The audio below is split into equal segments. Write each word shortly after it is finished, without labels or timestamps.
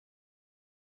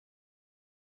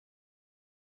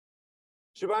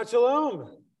Shabbat Shalom.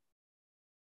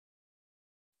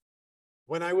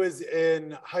 When I was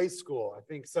in high school, I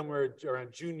think somewhere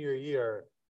around junior year,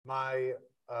 my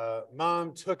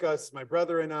mom took us, my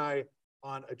brother and I,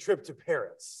 on a trip to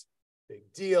Paris. Big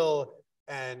deal.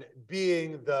 And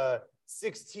being the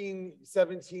 16,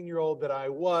 17-year-old that I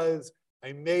was,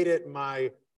 I made it my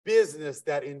business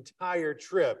that entire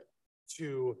trip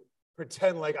to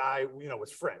pretend like I,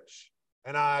 was French.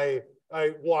 And I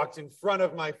walked in front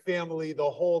of my family the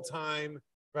whole time,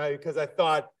 right? Because I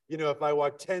thought, if I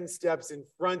walk 10 steps in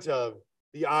front of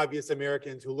the obvious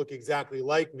Americans who look exactly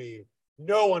like me,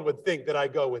 no one would think that I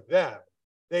go with them.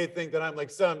 They'd think that I'm like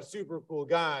some super cool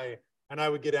guy, and I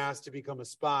would get asked to become a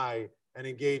spy and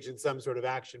engage in some sort of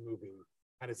action movie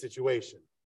kind of situation.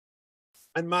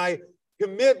 And my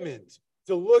commitment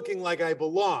to looking like I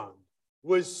belonged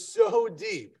was so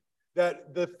deep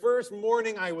that the first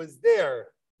morning I was there,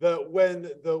 when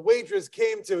the waitress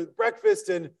came to breakfast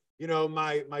and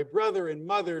my brother and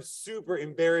mother super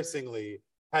embarrassingly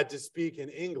had to speak in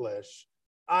English,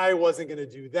 I wasn't going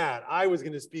to do that. I was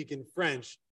going to speak in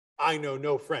French. I know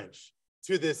no French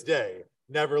to this day.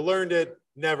 Never learned it,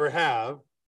 never have.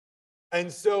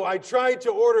 And so I tried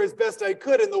to order as best I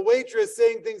could, and the waitress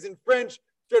saying things in French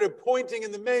started pointing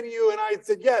in the menu, and I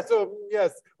said, yes, oh,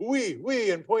 yes, oui,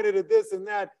 and pointed at this and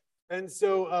that. And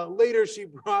so later she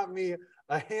brought me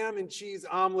a ham and cheese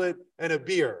omelet and a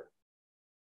beer.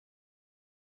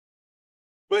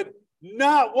 But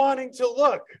not wanting to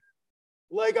look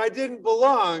like I didn't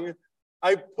belong,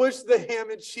 I pushed the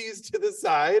ham and cheese to the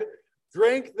side,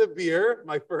 drank the beer,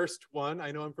 my first one.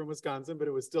 I know I'm from Wisconsin, but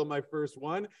it was still my first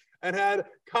one, and had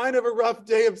kind of a rough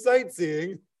day of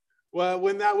sightseeing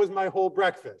when that was my whole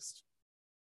breakfast.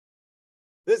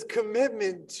 This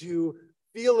commitment to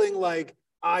feeling like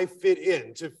I fit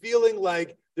in, to feeling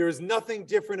like there is nothing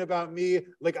different about me,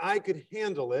 like I could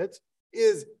handle it,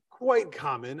 is quite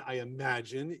common, I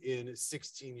imagine, in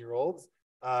 16-year-olds.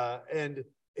 And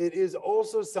it is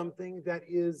also something that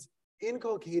is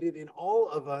inculcated in all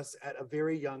of us at a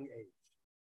very young age.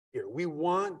 Here, we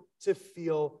want to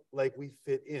feel like we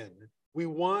fit in. We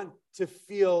want to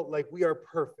feel like we are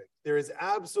perfect. There is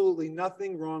absolutely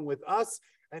nothing wrong with us,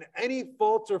 and any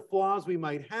faults or flaws we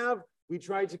might have, we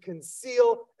try to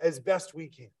conceal as best we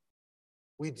can.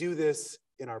 We do this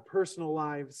in our personal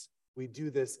lives. We do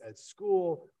this at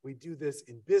school. We do this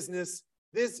in business.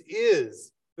 This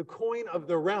is the coin of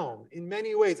the realm in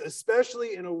many ways,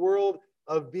 especially in a world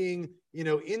of being,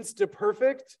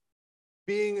 insta-perfect.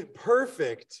 Being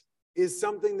perfect is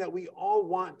something that we all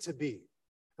want to be.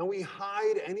 And we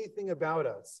hide anything about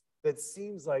us that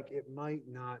seems like it might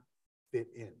not fit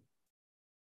in.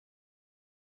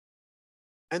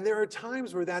 And there are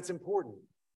times where that's important.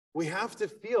 We have to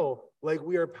feel like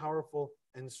we are powerful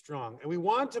and strong. And we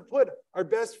want to put our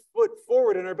best foot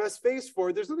forward and our best face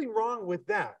forward. There's nothing wrong with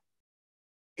that.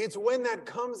 It's when that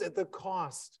comes at the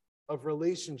cost of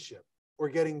relationship or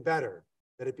getting better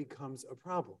that it becomes a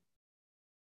problem.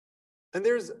 And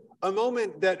there's a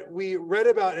moment that we read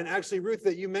about, and actually, Ruth,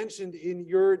 that you mentioned in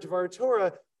your Dvar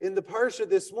Torah in the Parsha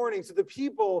this morning. So the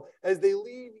people, as they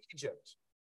leave Egypt,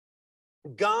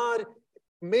 God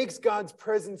makes God's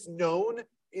presence known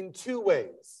in two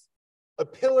ways: a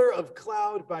pillar of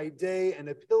cloud by day and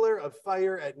a pillar of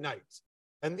fire at night.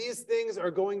 And these things are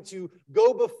going to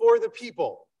go before the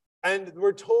people. And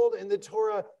we're told in the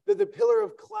Torah that the pillar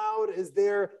of cloud is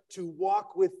there to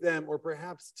walk with them, or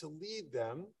perhaps to lead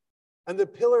them. And the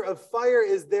pillar of fire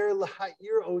is there,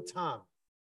 laha'ir otam,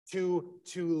 to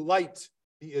light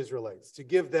the Israelites, to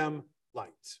give them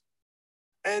light.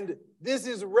 And this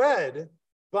is read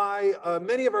by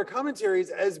many of our commentaries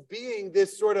as being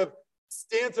this sort of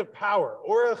stance of power.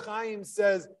 Or Chaim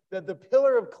says that the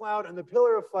pillar of cloud and the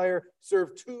pillar of fire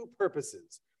serve two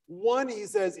purposes. One, he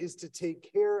says, is to take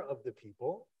care of the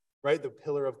people, right? The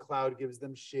pillar of cloud gives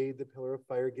them shade, the pillar of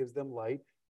fire gives them light.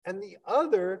 And the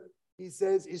other, he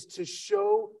says, is to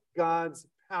show God's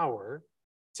power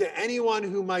to anyone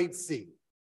who might see.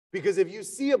 Because if you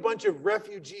see a bunch of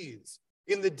refugees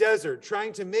in the desert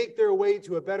trying to make their way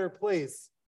to a better place,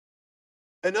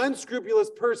 an unscrupulous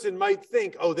person might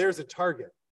think, oh, there's a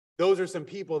target. Those are some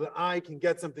people that I can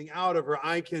get something out of, or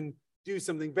I can do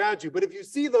something bad to. But if you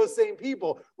see those same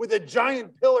people with a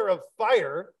giant pillar of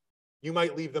fire, you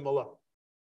might leave them alone.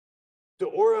 So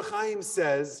Or Chaim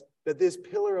says that this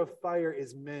pillar of fire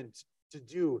is meant to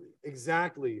do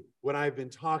exactly what I've been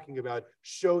talking about,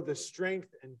 show the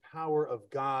strength and power of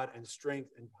God and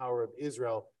strength and power of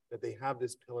Israel, that they have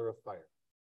this pillar of fire.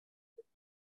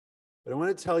 But I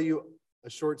want to tell you a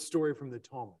short story from the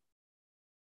Talmud.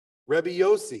 Rabbi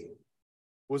Yossi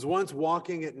was once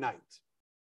walking at night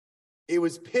It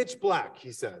was pitch black,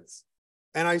 he says.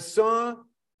 And I saw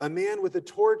a man with a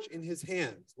torch in his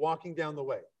hands walking down the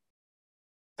way.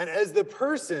 And as the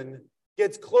person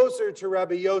gets closer to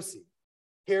Rabbi Yossi,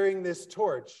 carrying this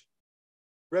torch,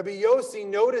 Rabbi Yossi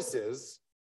notices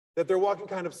that they're walking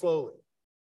kind of slowly.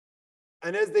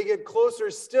 And as they get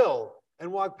closer still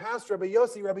and walk past Rabbi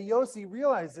Yossi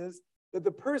realizes that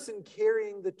the person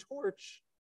carrying the torch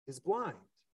is blind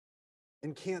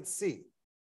and can't see.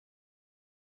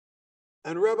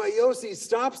 And Rabbi Yossi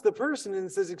stops the person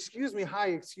and says, excuse me,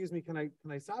 can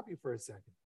I stop you for a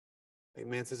second? The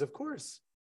man says, of course.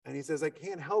 And he says, I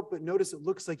can't help but notice it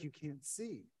looks like you can't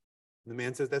see. And the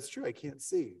man says, that's true, I can't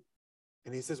see.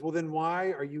 And he says, well, then why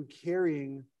are you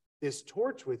carrying this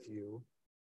torch with you?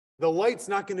 The light's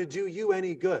not going to do you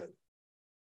any good.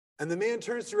 And the man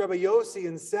turns to Rabbi Yossi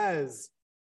and says,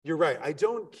 you're right, I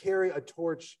don't carry a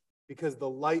torch because the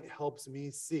light helps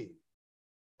me see.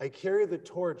 I carry the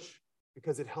torch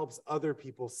because it helps other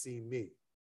people see me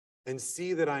and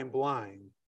see that I'm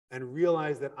blind and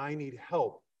realize that I need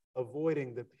help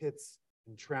avoiding the pits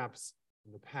and traps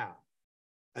in the path.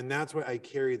 And that's why I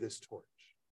carry this torch.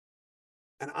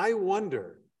 And I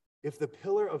wonder if the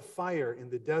pillar of fire in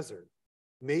the desert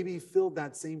maybe filled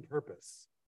that same purpose.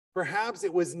 Perhaps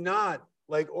it was not,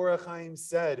 like Or HaChaim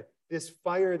said, this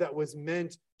fire that was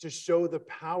meant to show the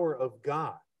power of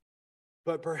God.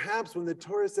 But perhaps when the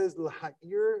Torah says,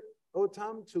 L'ha'ir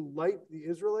otam, to light the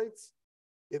Israelites,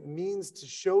 it means to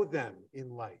show them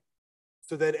in light,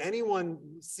 so that anyone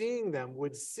seeing them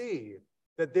would see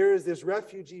that there is this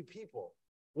refugee people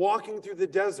walking through the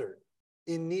desert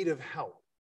in need of help,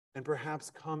 and perhaps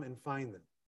come and find them.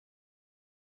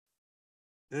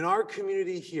 And in our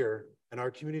community here, and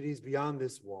our communities beyond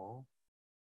this wall,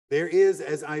 there is,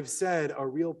 as I've said, a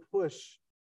real push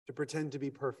to pretend to be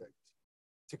perfect,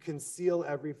 to conceal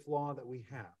every flaw that we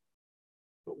have.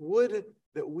 But would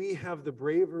that we have the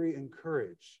bravery and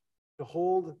courage to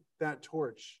hold that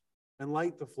torch and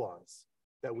light the flaws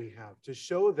that we have, to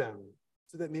show them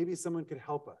so that maybe someone could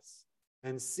help us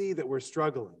and see that we're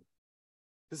struggling.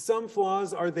 Because some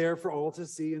flaws are there for all to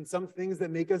see, and some things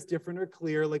that make us different are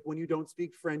clear, like when you don't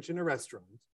speak French in a restaurant.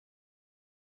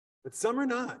 But some are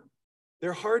not.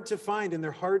 They're hard to find and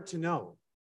they're hard to know.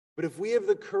 But if we have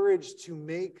the courage to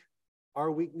make our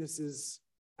weaknesses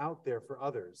out there for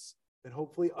others, then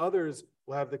hopefully others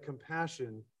will have the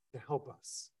compassion to help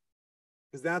us.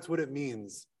 Because that's what it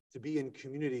means to be in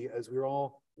community as we're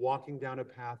all walking down a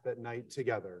path at night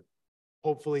together,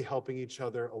 hopefully helping each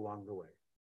other along the way.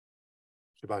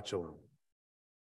 Shabbat Shalom.